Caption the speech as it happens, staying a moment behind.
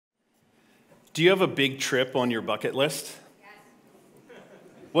Do you have a big trip on your bucket list? Yes.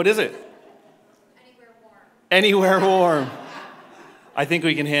 What is it? Anywhere warm. Anywhere warm. I think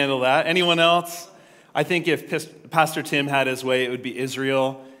we can handle that. Anyone else? I think if Pastor Tim had his way, it would be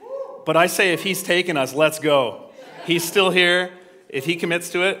Israel. But I say if he's taken us, let's go. He's still here. If he commits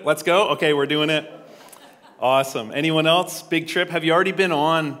to it, let's go. Okay, we're doing it. Awesome. Anyone else? Big trip? Have you already been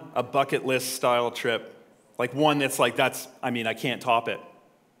on a bucket list style trip? Like one that's like, I can't top it.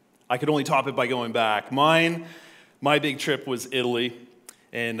 I could only top it by going back. My big trip was Italy,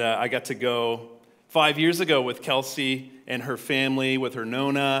 and I got to go 5 years ago with Kelsey and her family, with her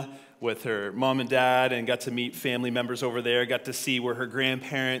Nona, with her mom and dad, and got to meet family members over there, got to see where her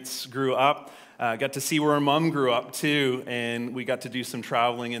grandparents grew up, got to see where her mom grew up too, and we got to do some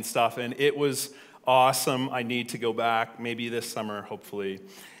traveling and stuff, and it was awesome. I need to go back, maybe this summer, hopefully.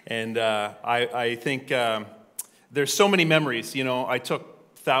 And I think there's so many memories. You know, I took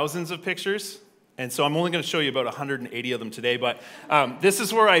thousands of pictures, and so I'm only going to show you about 180 of them today, but this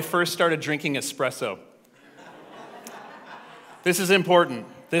is where I first started drinking espresso. This is important.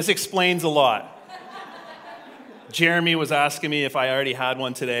 This explains a lot. Jeremy was asking me if I already had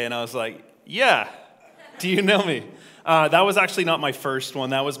one today, and I was like, yeah, do you know me? That was actually not my first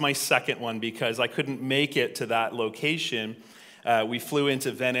one. That was my second one because I couldn't make it to that location. We flew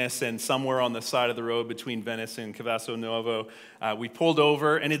into Venice, and somewhere on the side of the road between Venice and Cavasso Nuovo, we pulled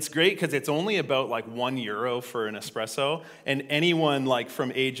over, and it's great because it's only about like €1 for an espresso, and anyone like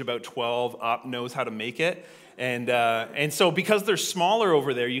from age about 12 up knows how to make it, and so because they're smaller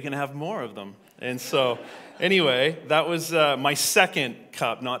over there, you can have more of them. And so anyway, that was my second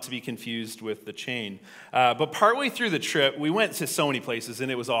cup, not to be confused with the chain. But partway through the trip, we went to so many places,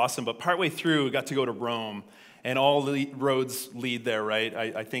 and it was awesome, but partway through, we got to go to Rome. And all the roads lead there, right?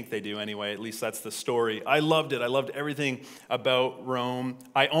 I think they do anyway. At least that's the story. I loved it. I loved everything about Rome.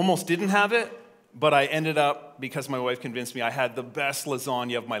 I almost didn't have it, but I ended up, because my wife convinced me, I had the best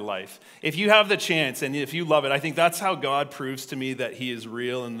lasagna of my life. If you have the chance and if you love it, I think that's how God proves to me that he is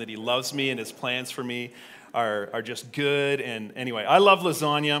real and that he loves me and his plans for me are just good. And anyway, I love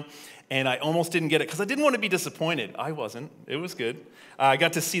lasagna. And I almost didn't get it because I didn't want to be disappointed. I wasn't. It was good. I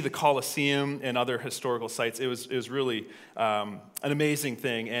got to see the Colosseum and other historical sites. It was really an amazing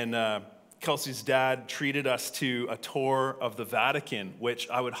thing. And Kelsey's dad treated us to a tour of the Vatican, which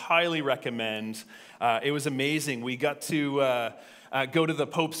I would highly recommend. It was amazing. We got to go to the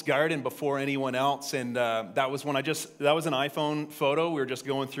Pope's garden before anyone else, and that was an iPhone photo. We were just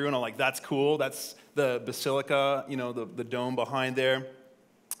going through, and I'm like, that's cool. That's the basilica, you know, the dome behind there.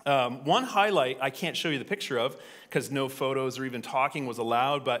 One highlight I can't show you the picture of because no photos or even talking was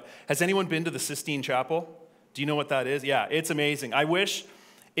allowed, but has anyone been to the Sistine Chapel? Do you know what that is? Yeah, it's amazing. I wish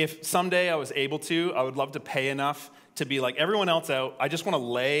if someday I was able to, I would love to pay enough to be like everyone else out. I just want to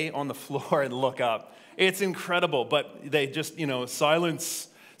lay on the floor and look up. It's incredible, but they just, you know,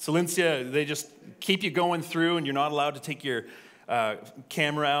 silencia, they just keep you going through and you're not allowed to take your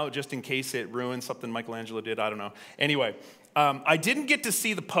camera out just in case it ruins something Michelangelo did. I don't know. Anyway. I didn't get to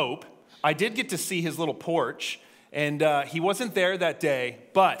see the Pope. I did get to see his little porch, and he wasn't there that day,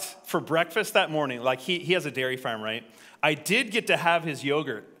 but for breakfast that morning, like he has a dairy farm, right? I did get to have his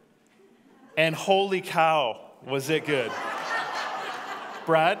yogurt, and holy cow, was it good.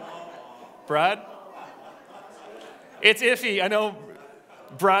 Brad? It's iffy. I know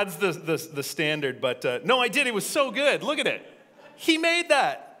Brad's the standard, but no, I did. It was so good. Look at it. He made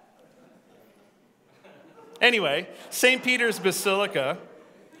that. Anyway, St. Peter's Basilica,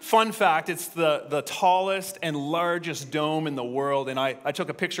 fun fact, it's the tallest and largest dome in the world, and I took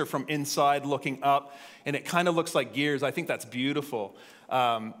a picture from inside looking up, and it kind of looks like gears. I think that's beautiful.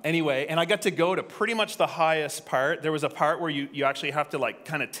 Anyway, and I got to go to pretty much the highest part. There was a part where you actually have to like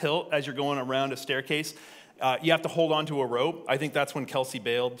kind of tilt as you're going around a staircase. You have to hold on to a rope. I think that's when Kelsey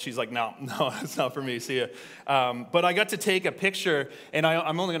bailed. She's like, no, it's not for me. See ya. But I got to take a picture, and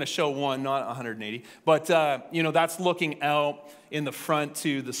I'm only going to show one, not 180. But, you know, that's looking out in the front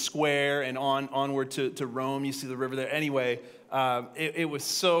to the square and onward to Rome. You see the river there. Anyway, it was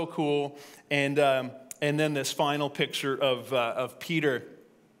so cool. And then this final picture of Peter.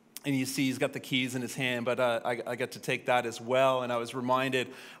 And you see he's got the keys in his hand, but I got to take that as well. And I was reminded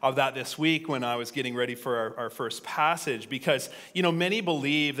of that this week when I was getting ready for our first passage because, you know, many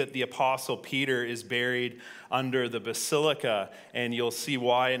believe that the Apostle Peter is buried under the basilica, and you'll see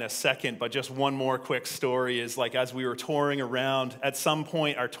why in a second. But just one more quick story is like as we were touring around, at some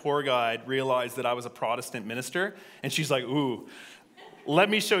point our tour guide realized that I was a Protestant minister, and she's like, ooh, let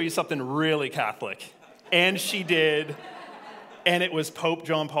me show you something really Catholic. And she did. And it was Pope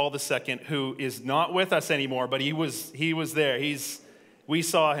John Paul II, who is not with us anymore, but he was there. We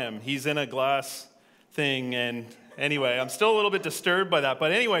saw him. He's in a glass thing. And anyway, I'm still a little bit disturbed by that.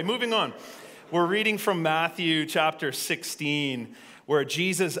 But anyway, moving on. We're reading from Matthew chapter 16, where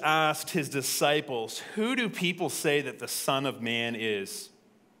Jesus asked his disciples, "Who do people say that the Son of Man is?"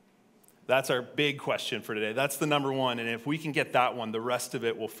 That's our big question for today. That's the number one. And if we can get that one, the rest of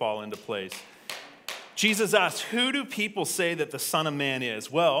it will fall into place. Jesus asked, "Who do people say that the Son of Man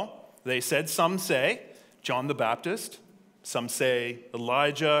is?" Well, they said, some say John the Baptist, some say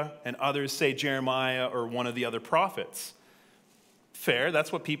Elijah, and others say Jeremiah or one of the other prophets. Fair,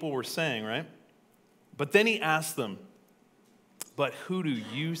 that's what people were saying, right? But then he asked them, "But who do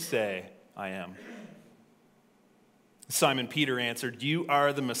you say I am?" Simon Peter answered, "You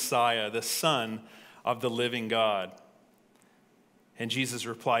are the Messiah, the Son of the living God." And Jesus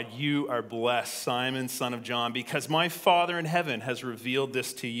replied, "You are blessed, Simon, son of John, because my Father in heaven has revealed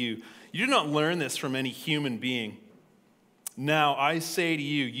this to you. You did not learn this from any human being. Now I say to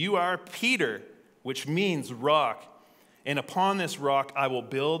you, you are Peter, which means rock. And upon this rock I will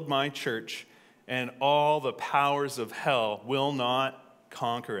build my church, and all the powers of hell will not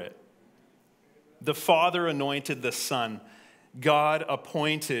conquer it." The Father anointed the Son. God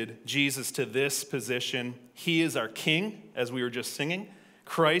appointed Jesus to this position. He is our King, as we were just singing.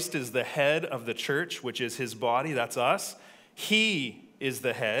 Christ is the head of the church, which is his body. That's us. He is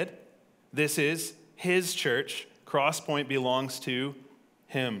the head. This is his church. Crosspoint belongs to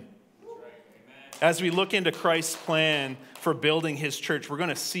him. As we look into Christ's plan for building his church, we're going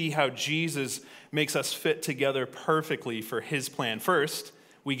to see how Jesus makes us fit together perfectly for his plan. First,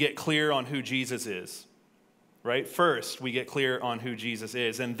 we get clear on who Jesus is, right? First, we get clear on who Jesus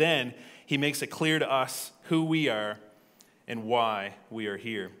is. And then he makes it clear to us who we are and why we are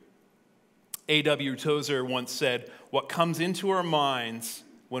here. A.W. Tozer once said, "What comes into our minds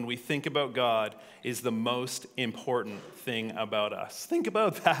when we think about God is the most important thing about us." Think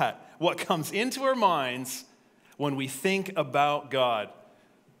about that. What comes into our minds when we think about God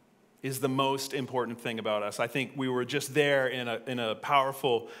is the most important thing about us. I think we were just there in a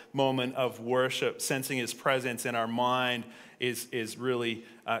powerful moment of worship, sensing his presence, and our mind is really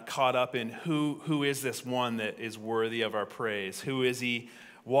caught up in who is this one that is worthy of our praise? Who is he?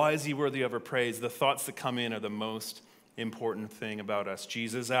 Why is he worthy of our praise? The thoughts that come in are the most important thing about us.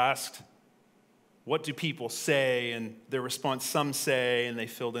 Jesus asked, "What do people say?" And their response, some say, and they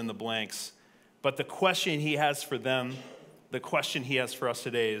filled in the blanks. But the question he has for them, the question he has for us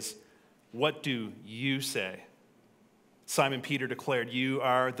today is, what do you say? Simon Peter declared, "You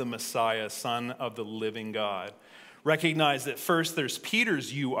are the Messiah, Son of the living God." Recognize that first there's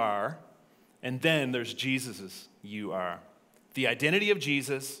Peter's "you are," and then there's Jesus's "you are." The identity of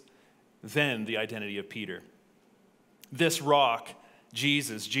Jesus, then the identity of Peter. This rock,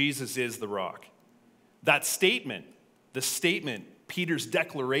 Jesus is the rock. That statement, Peter's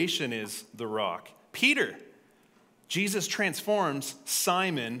declaration is the rock. Peter, Jesus transforms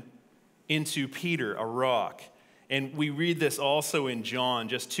Simon into Peter, a rock. And we read this also in John,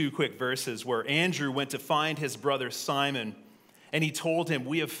 just 2 quick verses, where Andrew went to find his brother Simon, and he told him,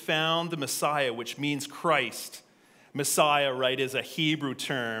 "We have found the Messiah," which means Christ. Messiah, right, is a Hebrew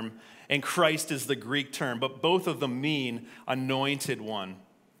term, and Christ is the Greek term, but both of them mean anointed one.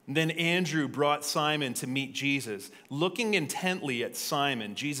 And then Andrew brought Simon to meet Jesus. Looking intently at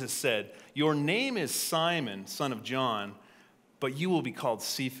Simon, Jesus said, "Your name is Simon, son of John, but you will be called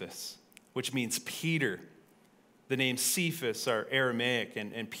Cephas," which means Peter. The names Cephas are Aramaic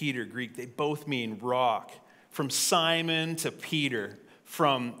and Peter, Greek. They both mean rock. From Simon to Peter.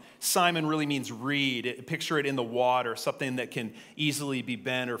 From Simon really means reed. Picture it in the water, something that can easily be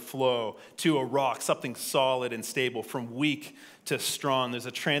bent or flow, to a rock, something solid and stable. From weak to strong, there's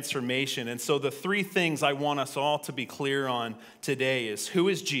a transformation. And so the 3 things I want us all to be clear on today is, who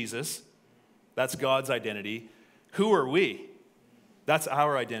is Jesus? That's God's identity. Who are we? That's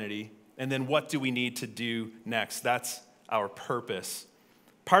our identity. And then what do we need to do next? That's our purpose.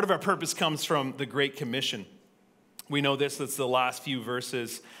 Part of our purpose comes from the Great Commission. We know this, that's the last few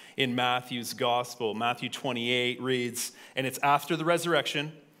verses in Matthew's gospel. Matthew 28 reads, and it's after the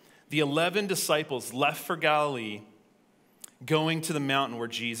resurrection, "The 11 disciples left for Galilee, going to the mountain where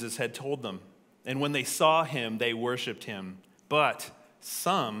Jesus had told them. And when they saw him, they worshiped him. But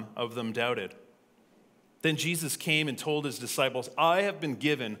some of them doubted. Then Jesus came and told his disciples, 'I have been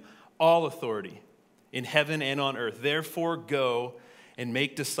given all authority in heaven and on earth. Therefore go and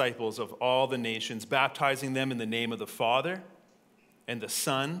make disciples of all the nations, baptizing them in the name of the Father and the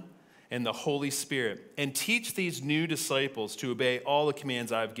Son and the Holy Spirit. And teach these new disciples to obey all the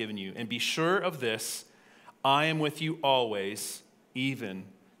commands I have given you. And be sure of this, I am with you always, even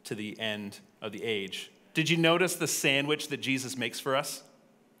to the end of the age.'" Did you notice the sandwich that Jesus makes for us?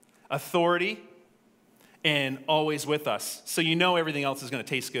 Authority and always with us. So you know everything else is going to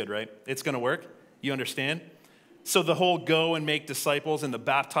taste good, right? It's going to work. You understand? So the whole go and make disciples and the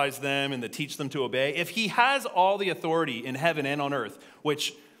baptize them and the teach them to obey. If he has all the authority in heaven and on earth,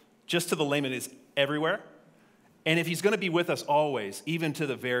 which just to the layman is everywhere, and if he's going to be with us always, even to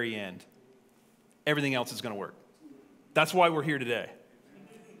the very end, everything else is going to work. That's why we're here today.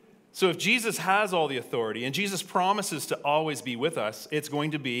 So if Jesus has all the authority and Jesus promises to always be with us, it's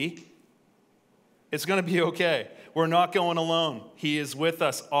going to be okay. We're not going alone. He is with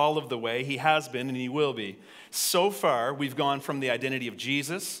us all of the way. He has been and he will be. So far, we've gone from the identity of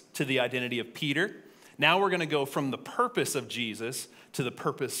Jesus to the identity of Peter. Now we're going to go from the purpose of Jesus to the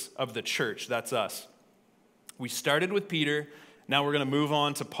purpose of the church. That's us. We started with Peter. Now we're going to move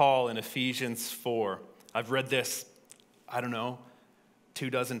on to Paul in Ephesians 4. I've read this,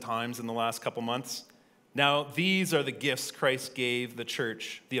 24 times in the last couple months. Now, these are the gifts Christ gave the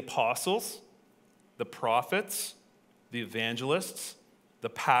church: the apostles, the prophets, the evangelists, the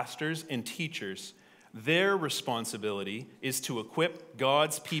pastors, and teachers. Their responsibility is to equip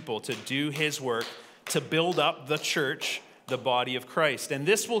God's people to do his work, to build up the church, the body of Christ. And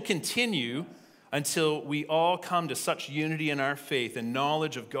this will continue until we all come to such unity in our faith and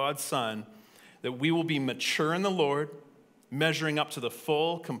knowledge of God's Son that we will be mature in the Lord, measuring up to the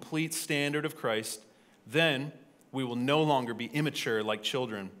full, complete standard of Christ. Then we will no longer be immature like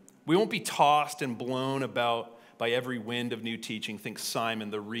children. We won't be tossed and blown about by every wind of new teaching. Think Simon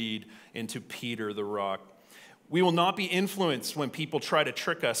the reed into Peter the rock. We will not be influenced when people try to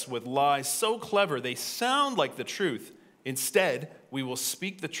trick us with lies so clever they sound like the truth. Instead, we will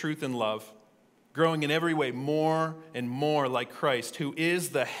speak the truth in love, growing in every way more and more like Christ, who is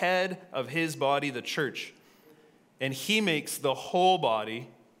the head of his body, the church. And he makes the whole body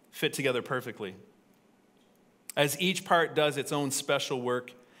fit together perfectly. As each part does its own special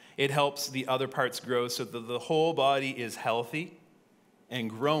work, it helps the other parts grow so that the whole body is healthy and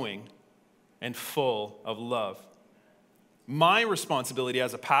growing and full of love. My responsibility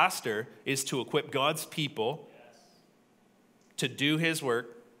as a pastor is to equip God's people to do his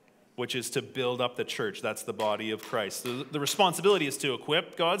work, which is to build up the church. That's the body of Christ. The responsibility is to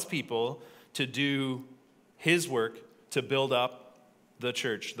equip God's people to do his work, to build up the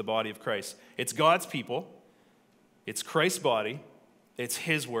church, the body of Christ. It's God's people, it's Christ's body, it's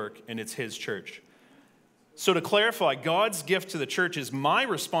his work, and it's his church. So to clarify, God's gift to the church is my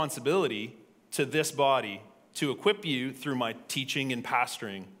responsibility to this body to equip you through my teaching and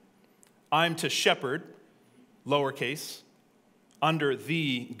pastoring. I'm to shepherd, lowercase, under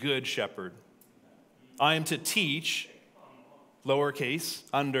the good shepherd. I am to teach, lowercase,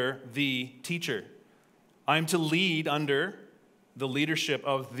 under the teacher. I am to lead under the leadership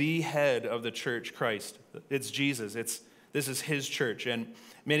of the head of the church, Christ. It's Jesus. This is his church. And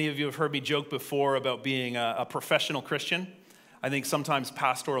many of you have heard me joke before about being a professional Christian. I think sometimes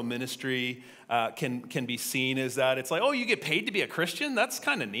pastoral ministry can be seen as that. It's like, oh, you get paid to be a Christian? That's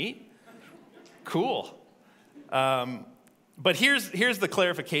kind of neat. Cool. But here's the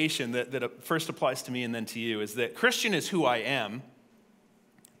clarification that first applies to me and then to you, is that Christian is who I am.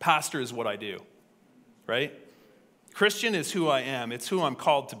 Pastor is what I do, right? Christian is who I am. It's who I'm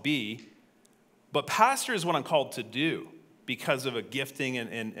called to be. But pastor is what I'm called to do because of a gifting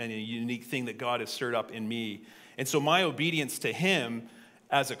and a unique thing that God has stirred up in me. And so my obedience to him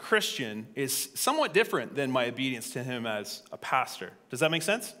as a Christian is somewhat different than my obedience to him as a pastor. Does that make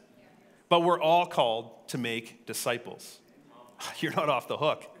sense? But we're all called to make disciples. You're not off the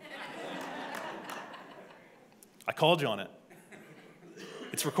hook. I called you on it.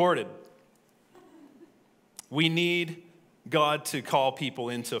 It's recorded. We need God to call people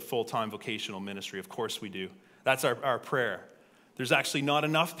into full-time vocational ministry. Of course we do. That's our prayer. There's actually not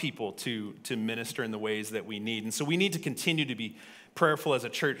enough people to minister in the ways that we need. And so we need to continue to be prayerful as a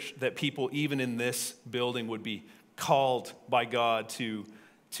church that people, even in this building, would be called by God to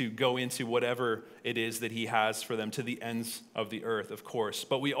go into whatever it is that he has for them, to the ends of the earth, of course.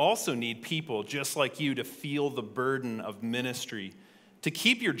 But we also need people just like you to feel the burden of ministry, to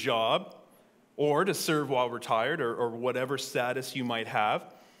keep your job or to serve while retired or whatever status you might have.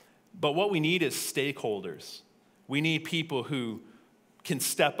 But what we need is stakeholders. We need people who can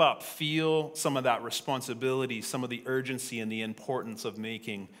step up, feel some of that responsibility, some of the urgency and the importance of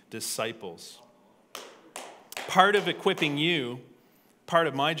making disciples. Part of equipping you, part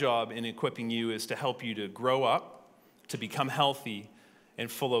of my job in equipping you is to help you to grow up, to become healthy and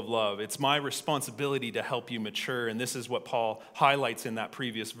full of love. It's my responsibility to help you mature, and this is what Paul highlights in that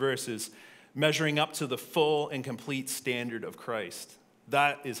previous verse, is measuring up to the full and complete standard of Christ.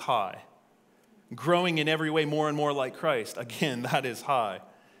 That is high. growing in every way more and more like Christ. Again, that is high.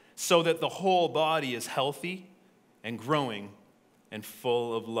 So that the whole body is healthy and growing and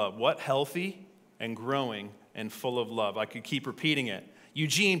full of love. What? Healthy and growing and full of love. I could keep repeating it.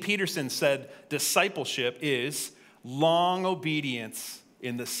 Eugene Peterson said discipleship is long obedience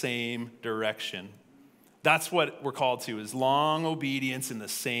in the same direction. That's what we're called to, is long obedience in the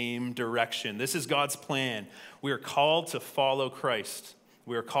same direction. This is God's plan. We are called to follow Christ.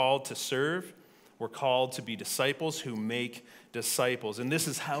 We are called to serve. We're called to be disciples who make disciples. And this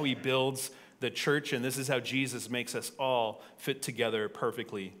is how he builds the church, and this is how Jesus makes us all fit together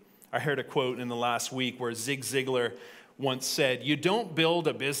perfectly. I heard a quote in the last week where Zig Ziglar once said, "You don't build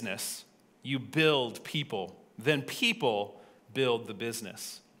a business, you build people. Then people build the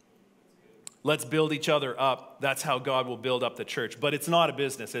business." Let's build each other up. That's how God will build up the church. But it's not a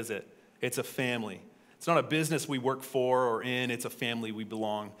business, is it? It's a family. It's not a business we work for or in. It's a family we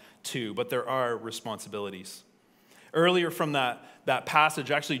belong to. But there are responsibilities. Earlier from that passage,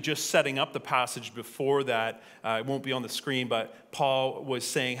 actually just setting up the passage before that, it won't be on the screen, but Paul was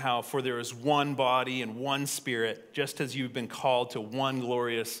saying how for there is one body and one spirit, just as you've been called to one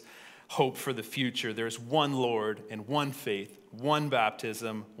glorious hope for the future. There's one Lord and one faith, one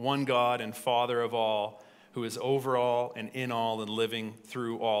baptism, one God and Father of all, who is over all and in all and living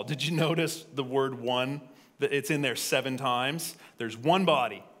through all. Did you notice the word one? It's in there 7 times. There's one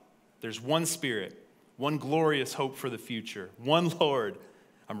body. There's one spirit. One glorious hope for the future. One Lord.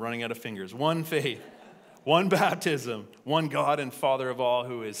 I'm running out of fingers. One faith. One baptism. One God and Father of all,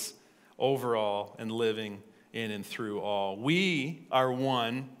 who is over all and living in and through all. We are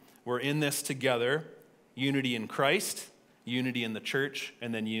one. We're in this together. Unity in Christ, unity in the church,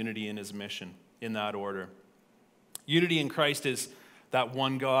 and then unity in his mission, in that order. Unity in Christ is that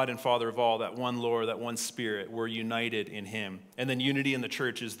one God and Father of all, that one Lord, that one Spirit. We're united in him. And then unity in the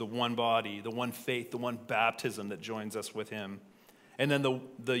church is the one body, the one faith, the one baptism that joins us with him. And then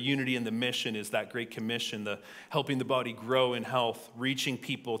the unity in the mission is that great commission, the helping the body grow in health, reaching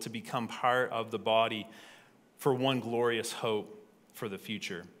people to become part of the body for one glorious hope for the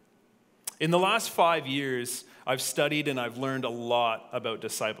future. In the last 5 years, I've studied and I've learned a lot about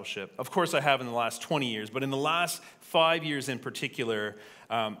discipleship. Of course, I have in the last 20 years, but in the last 5 years in particular,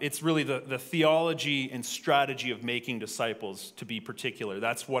 it's really the theology and strategy of making disciples, to be particular.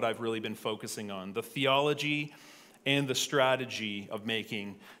 That's what I've really been focusing on, the theology and the strategy of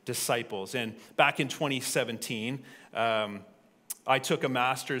making disciples. And back in 2017, I took a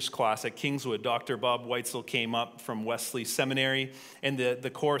master's class at Kingswood. Dr. Bob Weitzel came up from Wesley Seminary, and the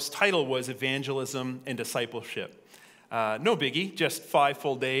course title was Evangelism and Discipleship. No biggie, just 5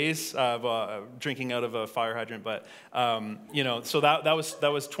 full days of drinking out of a fire hydrant. But so that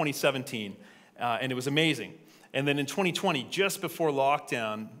was 2017, and it was amazing. And then in 2020, just before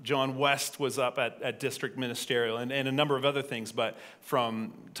lockdown, John West was up at District Ministerial and a number of other things, but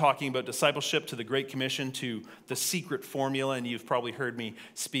from talking about discipleship to the Great Commission to the secret formula, and you've probably heard me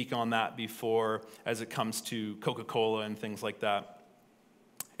speak on that before as it comes to Coca-Cola and things like that.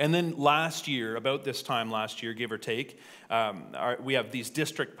 And then last year, about this time last year, give or take, we have these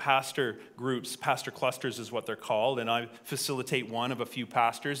district pastor groups. Pastor clusters is what they're called, and I facilitate one of a few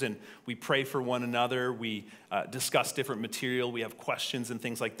pastors, and we pray for one another. We discuss different material. We have questions and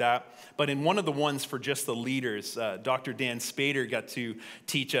things like that. But in one of the ones for just the leaders, Dr. Dan Spader got to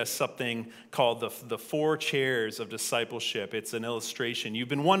teach us something called the 4 chairs of discipleship. It's an illustration. You've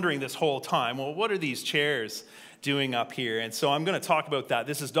been wondering this whole time, well, what are these chairs doing up here? And so I'm going to talk about that.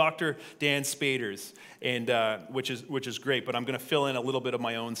 This is Dr. Dan Spader's, and which is great, but I'm going to fill in a little bit of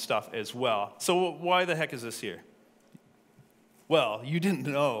my own stuff as well. So why the heck is this here? Well, you didn't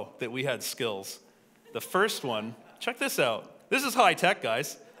know that we had skills. The first one, check this out. This is high tech,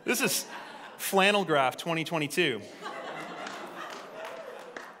 guys. This is Flannel Graph 2022.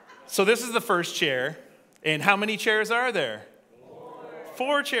 So this is the first chair, and how many chairs are there?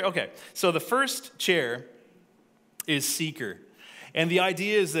 4 chairs. Okay, so the first chair is seeker. And the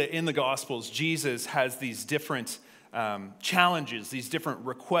idea is that in the Gospels, Jesus has these different challenges, these different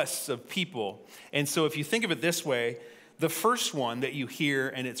requests of people. And so if you think of it this way, the first one that you hear,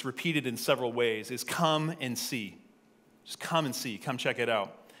 and it's repeated in several ways, is come and see. Just come and see. Come check it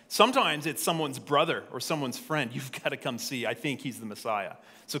out. Sometimes it's someone's brother or someone's friend. You've got to come see. I think he's the Messiah.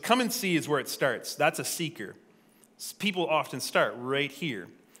 So come and see is where it starts. That's a seeker. People often start right here.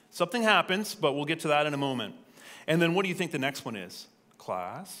 Something happens, but we'll get to that in a moment. And then what do you think the next one is?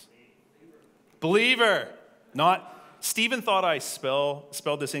 Class? Believer. Not, Stephen thought I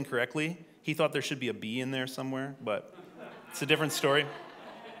spelled this incorrectly. He thought there should be a B in there somewhere, but it's a different story.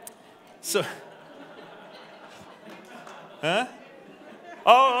 So, huh?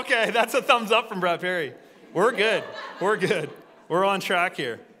 Oh, okay. That's a thumbs up from Brad Perry. We're good. We're good. We're on track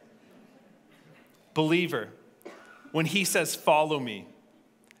here. Believer. When he says, follow me,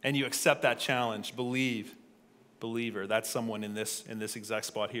 and you accept that challenge, believer. That's someone in this exact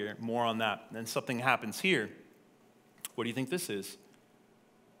spot here. More on that. And then something happens here. What do you think this is?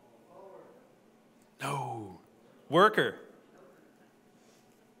 No. Worker.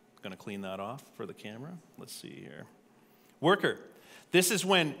 Going to clean that off for the camera. Let's see here. Worker. This is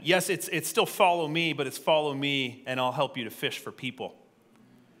when, yes, it's still follow me, but it's follow me and I'll help you to fish for people.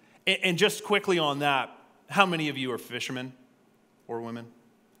 And just quickly on that, how many of you are fishermen or women?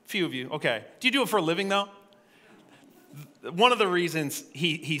 A few of you. Okay. Do you do it for a living though? One of the reasons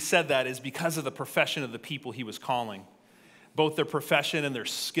he said that is because of the profession of the people he was calling. Both their profession and their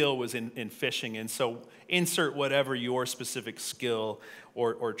skill was in fishing. And so insert whatever your specific skill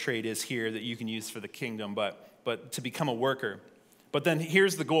or trade is here that you can use for the kingdom, but to become a worker. But then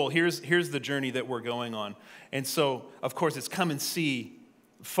here's the goal. Here's the journey that we're going on. And so, of course, it's come and see,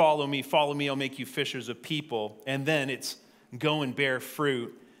 follow me, I'll make you fishers of people. And then it's go and bear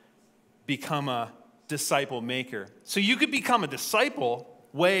fruit, become a disciple maker. So you could become a disciple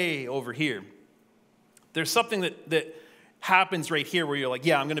way over here. There's something that happens right here where you're like,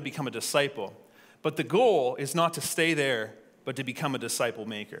 yeah, I'm going to become a disciple. But the goal is not to stay there, but to become a disciple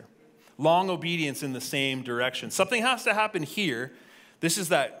maker. Long obedience in the same direction. Something has to happen here. This is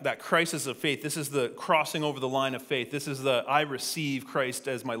that crisis of faith. This is the crossing over the line of faith. This is the I receive Christ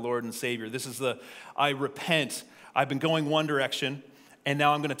as my Lord and Savior. This is the I repent. I've been going one direction, and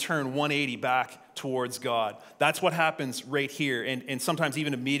now I'm going to turn 180 back towards God. That's what happens right here. And sometimes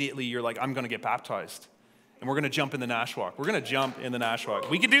even immediately you're like, I'm going to get baptized. And we're going to jump in the Nash Walk. We're going to jump in the Nash Walk.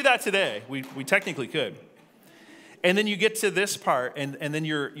 We could do that today. We technically could. And then you get to this part, and then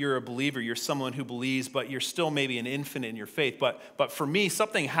you're a believer. You're someone who believes, but you're still maybe an infant in your faith. But for me,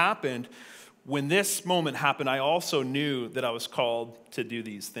 something happened. When this moment happened, I also knew that I was called to do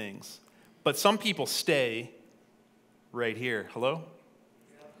these things. But some people stay right here. Hello?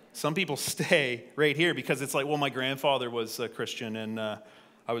 Some people stay right here because it's like, well, my grandfather was a Christian, and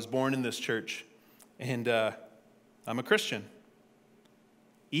I was born in this church, and I'm a Christian.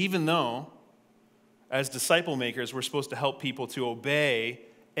 Even though, as disciple makers, we're supposed to help people to obey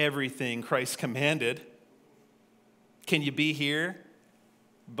everything Christ commanded. Can you be here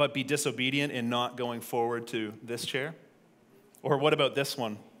but be disobedient and not going forward to this chair? Or what about this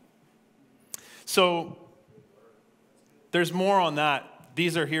one? So there's more on that.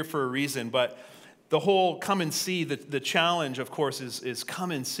 These are here for a reason, but the whole come and see, the challenge, of course, is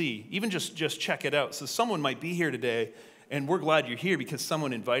come and see. Even just check it out. So someone might be here today, and we're glad you're here because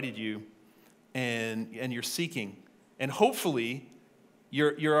someone invited you. And you're seeking. And hopefully,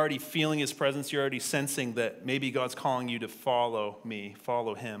 you're already feeling his presence. You're already sensing that maybe God's calling you to follow me,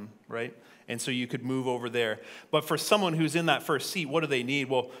 follow him, right? And so you could move over there. But for someone who's in that first seat, what do they need?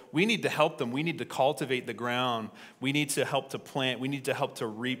 Well, we need to help them. We need to cultivate the ground. We need to help to plant. We need to help to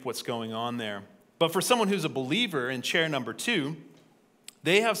reap what's going on there. But for someone who's a believer in chair number 2,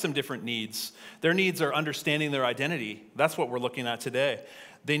 they have some different needs. Their needs are understanding their identity. That's what we're looking at today.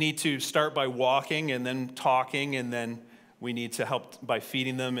 They need to start by walking and then talking, and then we need to help by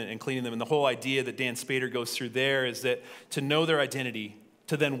feeding them and cleaning them. And the whole idea that Dan Spader goes through there is that to know their identity,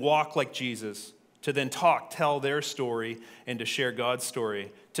 to then walk like Jesus, to then tell their story, and to share God's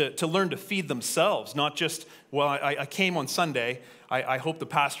story, to learn to feed themselves, not just, well, I came on Sunday, I hope the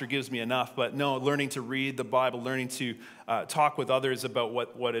pastor gives me enough, but no, learning to read the Bible, learning to talk with others about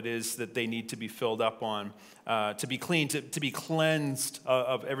what it is that they need to be filled up on, to be clean, to be cleansed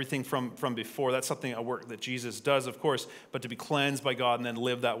of everything from before. That's a work that Jesus does, of course, but to be cleansed by God and then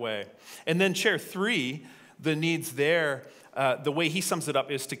live that way. And then chair 3, the needs there, the way he sums it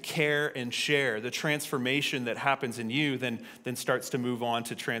up is to care and share. The transformation that happens in you then starts to move on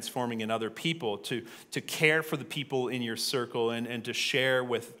to transforming in other people, to care for the people in your circle and to share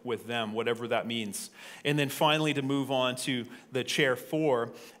with them, whatever that means. And then finally to move on to the chair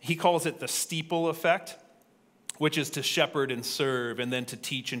 4, he calls it the steeple effect, which is to shepherd and serve, and then to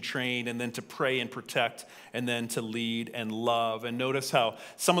teach and train, and then to pray and protect, and then to lead and love. And notice how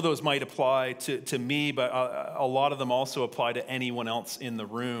some of those might apply to me, but a lot of them also apply to anyone else in the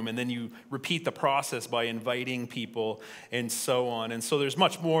room. And then you repeat the process by inviting people and so on. And so there's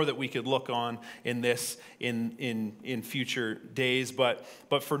much more that we could look on in this in future days. But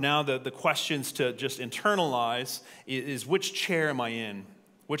for now, the questions to just internalize is which chair am I in?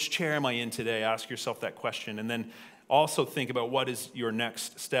 Which chair am I in today? Ask yourself that question. And then also think about what is your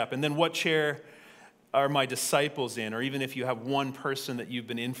next step. And then what chair are my disciples in? Or even if you have one person that you've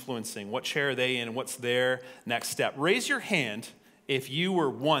been influencing, what chair are they in and what's their next step? Raise your hand if you were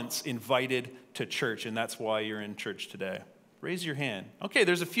once invited to church and that's why you're in church today? Raise your hand. Okay,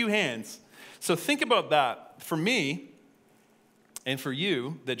 there's a few hands. So think about that. For me, and for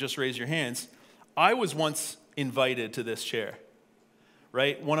you that just raised your hands, I was once invited to this chair,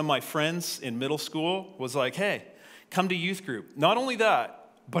 right? One of my friends in middle school was like, hey, come to youth group. Not only that,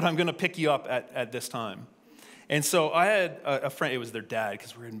 but I'm going to pick you up at this time. And so I had a friend, it was their dad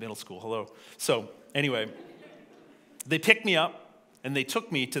because we were in middle school, hello. So anyway, they picked me up and they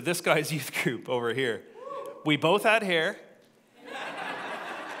took me to this guy's youth group over here. We both had hair.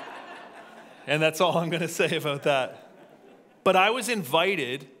 And that's all I'm going to say about that. But I was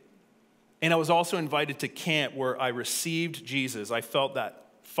invited, and I was also invited to camp where I received Jesus. I felt that,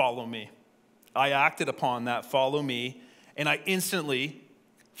 follow me. I acted upon that, follow me, and I instantly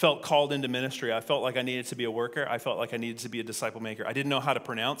felt called into ministry. I felt like I needed to be a worker. I felt like I needed to be a disciple maker. I didn't know how to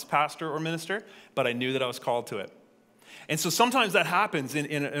pronounce pastor or minister, but I knew that I was called to it. And so sometimes that happens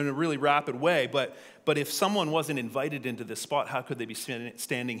in a really rapid way, but if someone wasn't invited into this spot, how could they be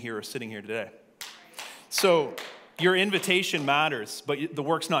standing here or sitting here today? So your invitation matters, but the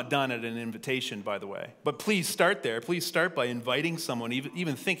work's not done at an invitation, by the way. But please start there. Please start by inviting someone,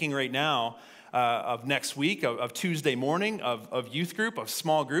 even thinking right now of next week, of Tuesday morning, of youth group, of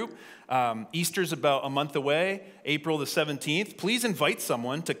small group. Easter's about a month away, April the 17th. Please invite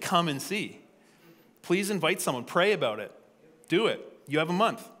someone to come and see. Please invite someone. Pray about it. Do it. You have a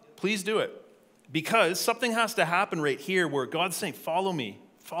month. Please do it. Because something has to happen right here where God's saying, follow me,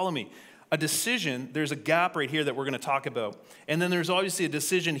 follow me. A decision, there's a gap right here that we're going to talk about. And then there's obviously a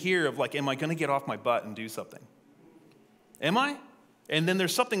decision here of like, am I going to get off my butt and do something? Am I? And then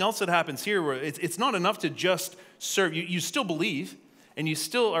there's something else that happens here where it's not enough to just serve. You still believe and you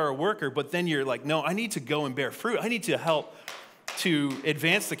still are a worker, but then you're like, no, I need to go and bear fruit. I need to help to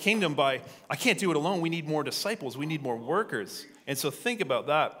advance the kingdom by, I can't do it alone. We need more disciples. We need more workers. And so think about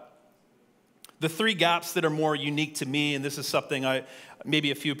that. The three gaps that are more unique to me, and this is something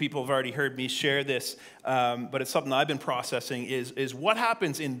maybe a few people have already heard me share this, but it's something I've been processing, is what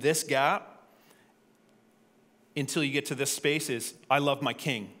happens in this gap until you get to this space is, I love my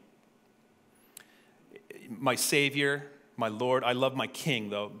King. My Savior, my Lord. I love my King,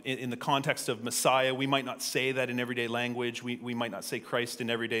 though. In the context of Messiah, we might not say that in everyday language. We might not say Christ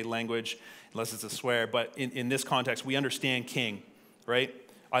in everyday language, unless it's a swear. But in this context, we understand King, right?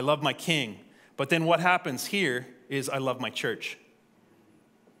 I love my King. But then what happens here is I love my church.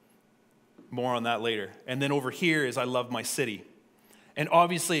 More on that later. And then over here is I love my city. And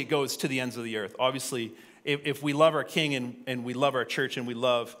obviously it goes to the ends of the earth. Obviously, if we love our King and we love our church and we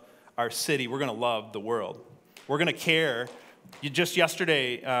love our city, we're going to love the world. We're going to care. Just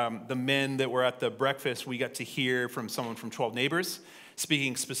yesterday, the men that were at the breakfast, we got to hear from someone from 12 Neighbors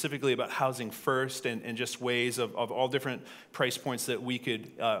speaking specifically about housing first and just ways of all different price points that we could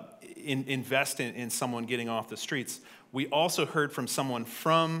invest in someone getting off the streets. We also heard from someone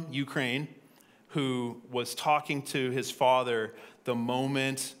from Ukraine who was talking to his father the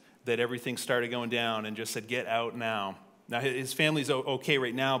moment that everything started going down and just said, get out now. Now, his family's okay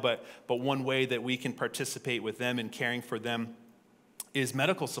right now, but one way that we can participate with them and caring for them is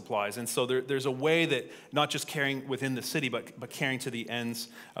medical supplies. And so there's a way that not just caring within the city, but caring to the ends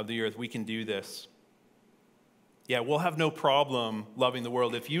of the earth, we can do this. Yeah, we'll have no problem loving the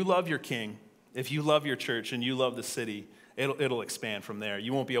world. If you love your King, if you love your church and you love the city, it'll expand from there.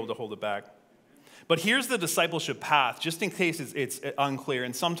 You won't be able to hold it back. But here's the discipleship path, just in case it's unclear.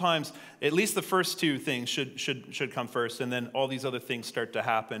 And sometimes, at least the first two things should come first, and then all these other things start to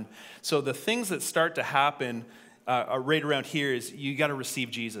happen. So the things that start to happen right around here is you got to receive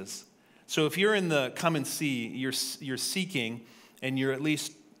Jesus. So if you're in the come and see, you're seeking, and you're at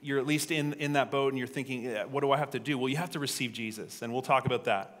least in that boat, and you're thinking, what do I have to do? Well, you have to receive Jesus, and we'll talk about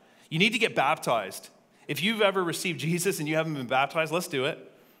that. You need to get baptized. If you've ever received Jesus and you haven't been baptized, let's do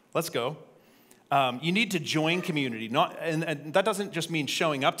it. Let's go. You need to join community. And that doesn't just mean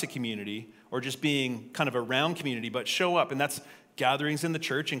showing up to community or just being kind of around community, but show up. And that's gatherings in the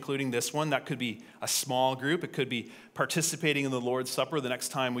church, including this one. That could be a small group. It could be participating in the Lord's Supper the next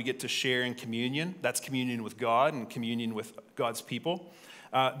time we get to share in communion. That's communion with God and communion with God's people.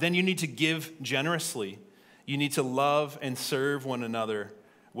 Then you need to give generously. You need to love and serve one another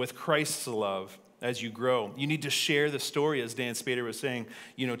with Christ's love. As you grow, you need to share the story, as Dan Spader was saying,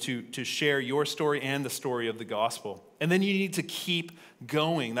 to share your story and the story of the gospel. And then you need to keep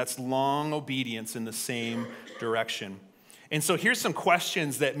going. That's long obedience in the same direction. And so here's some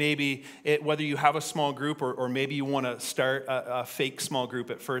questions that maybe, whether you have a small group or maybe you want to start a fake small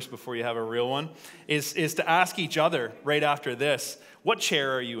group at first before you have a real one, is to ask each other right after this, what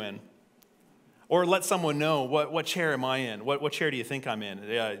chair are you in? Or let someone know, what chair am I in? What chair do you think I'm in?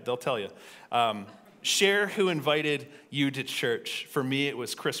 Yeah, they'll tell you. Share who invited you to church. For me, it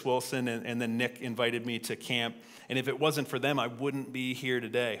was Chris Wilson, and then Nick invited me to camp. And if it wasn't for them, I wouldn't be here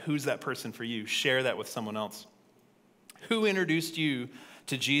today. Who's that person for you? Share that with someone else. Who introduced you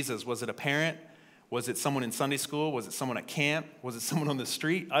to Jesus? Was it a parent? Was it someone in Sunday school? Was it someone at camp? Was it someone on the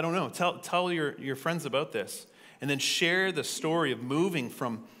street? I don't know. Tell your friends about this. And then share the story of moving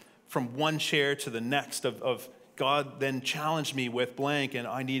from one chair to the next, of God then challenged me with blank, and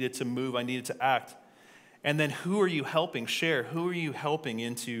I needed to move, I needed to act. And then who are you helping? Share. Who are you helping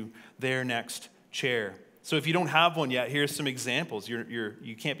into their next chair? So if you don't have one yet, here's some examples.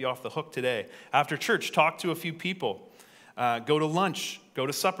 You can't be off the hook today. After church, talk to a few people. Go to lunch, go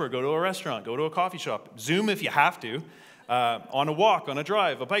to supper, go to a restaurant, go to a coffee shop. Zoom if you have to. On a walk, on a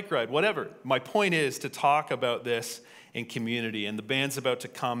drive, a bike ride, whatever. My point is to talk about this in community. And the band's about to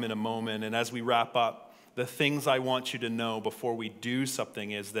come in a moment. And as we wrap up, the things I want you to know before we do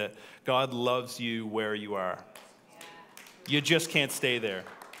something is that God loves you where you are. You just can't stay there.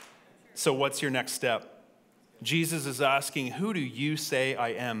 So what's your next step? Jesus is asking, who do you say I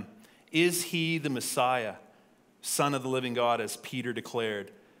am? Is he the Messiah, Son of the living God, as Peter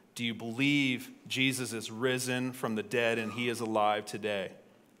declared? Do you believe Jesus is risen from the dead and he is alive today?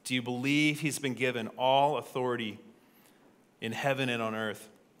 Do you believe he's been given all authority in heaven and on earth?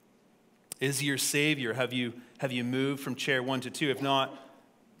 Is he your Savior? Have you moved from chair 1 to 2? If not,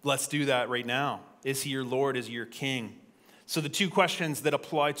 let's do that right now. Is he your Lord? Is he your King? So the two questions that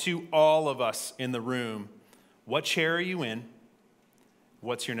apply to all of us in the room: what chair are you in?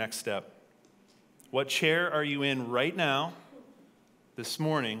 What's your next step? What chair are you in right now, this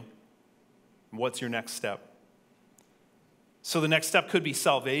morning? What's your next step? So the next step could be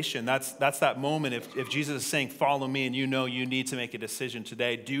salvation. That's that moment. If Jesus is saying, follow me, and you know you need to make a decision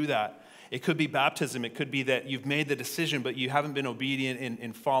today, do that. It could be baptism. It could be that you've made the decision, but you haven't been obedient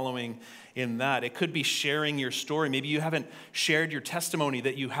in following in that. It could be sharing your story. Maybe you haven't shared your testimony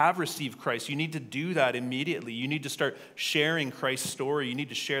that you have received Christ. You need to do that immediately. You need to start sharing Christ's story. You need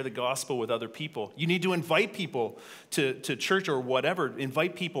to share the gospel with other people. You need to invite people to church or whatever.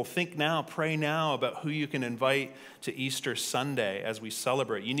 Invite people. Think now, pray now about who you can invite to Easter Sunday as we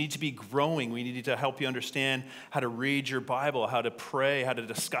celebrate. You need to be growing. We need to help you understand how to read your Bible, how to pray, how to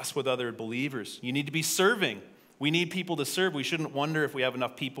discuss with other believers. You need to be serving. We need people to serve. We shouldn't wonder if we have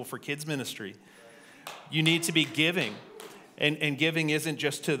enough people for kids ministry. You need to be giving. And giving isn't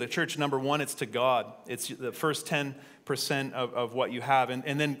just to the church. Number one, it's to God. It's the first 10% of what you have.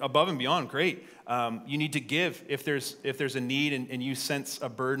 And then above and beyond, great. You need to give. If there's a need and you sense a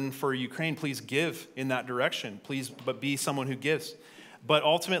burden for Ukraine, please give in that direction. Please, but be someone who gives. But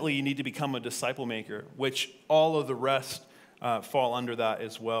ultimately, you need to become a disciple maker, which all of the rest fall under that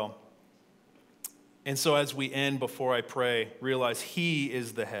as well. And so as we end, before I pray, realize he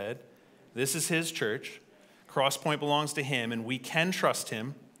is the head. This is his church. Crosspoint belongs to him, and we can trust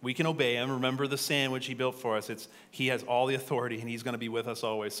him. We can obey him. Remember the sandwich he built for us. He has all the authority, and he's going to be with us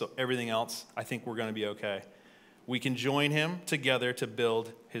always. So everything else, I think we're going to be okay. We can join him together to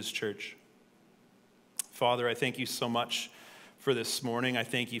build his church. Father, I thank you so much for this morning. I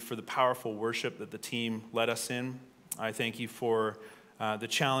thank you for the powerful worship that the team led us in. I thank you for the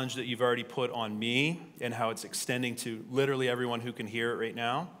challenge that you've already put on me and how it's extending to literally everyone who can hear it right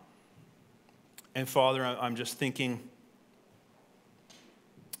now. And Father, I'm just thinking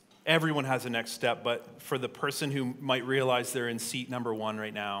everyone has a next step, but for the person who might realize they're in seat number 1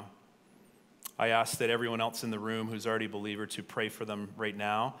 right now, I ask that everyone else in the room who's already a believer to pray for them right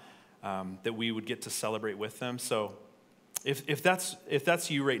now, that we would get to celebrate with them. So if that's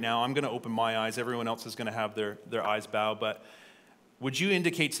you right now, I'm going to open my eyes. Everyone else is going to have their eyes bowed, but would you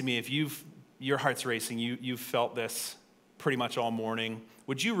indicate to me if your heart's racing, you've felt this pretty much all morning?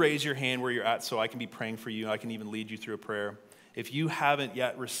 Would you raise your hand where you're at so I can be praying for you? I can even lead you through a prayer. If you haven't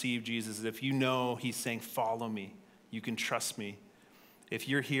yet received Jesus, if you know he's saying, follow me, you can trust me. If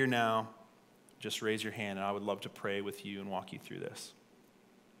you're here now, just raise your hand and I would love to pray with you and walk you through this.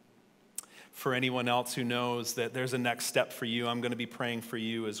 For anyone else who knows that there's a next step for you, I'm going to be praying for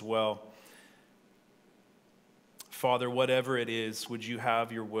you as well. Father, whatever it is, would you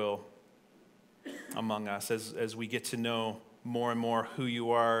have your will among us as we get to know more and more who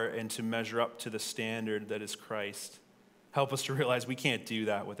you are and to measure up to the standard that is Christ. Help us to realize we can't do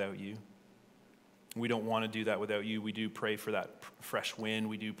that without you. We don't want to do that without you. We do pray for that fresh wind.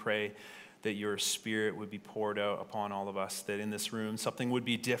 We do pray that your Spirit would be poured out upon all of us, that in this room something would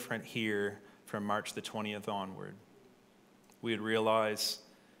be different here from March the 20th onward. We would realize,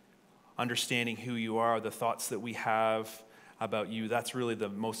 understanding who you are, the thoughts that we have, about you. That's really the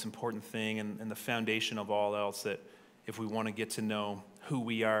most important thing and the foundation of all else, that if we want to get to know who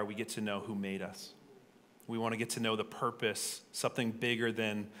we are, we get to know who made us. We want to get to know the purpose, something bigger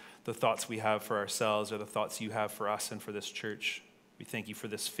than the thoughts we have for ourselves or the thoughts you have for us and for this church. We thank you for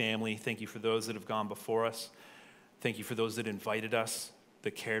this family. Thank you for those that have gone before us. Thank you for those that invited us,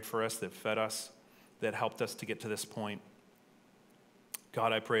 that cared for us, that fed us, that helped us to get to this point.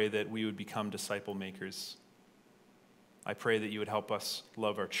 God, I pray that we would become disciple makers. I pray that you would help us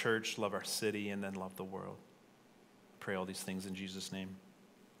love our church, love our city, and then love the world. I pray all these things in Jesus' name.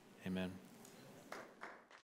 Amen.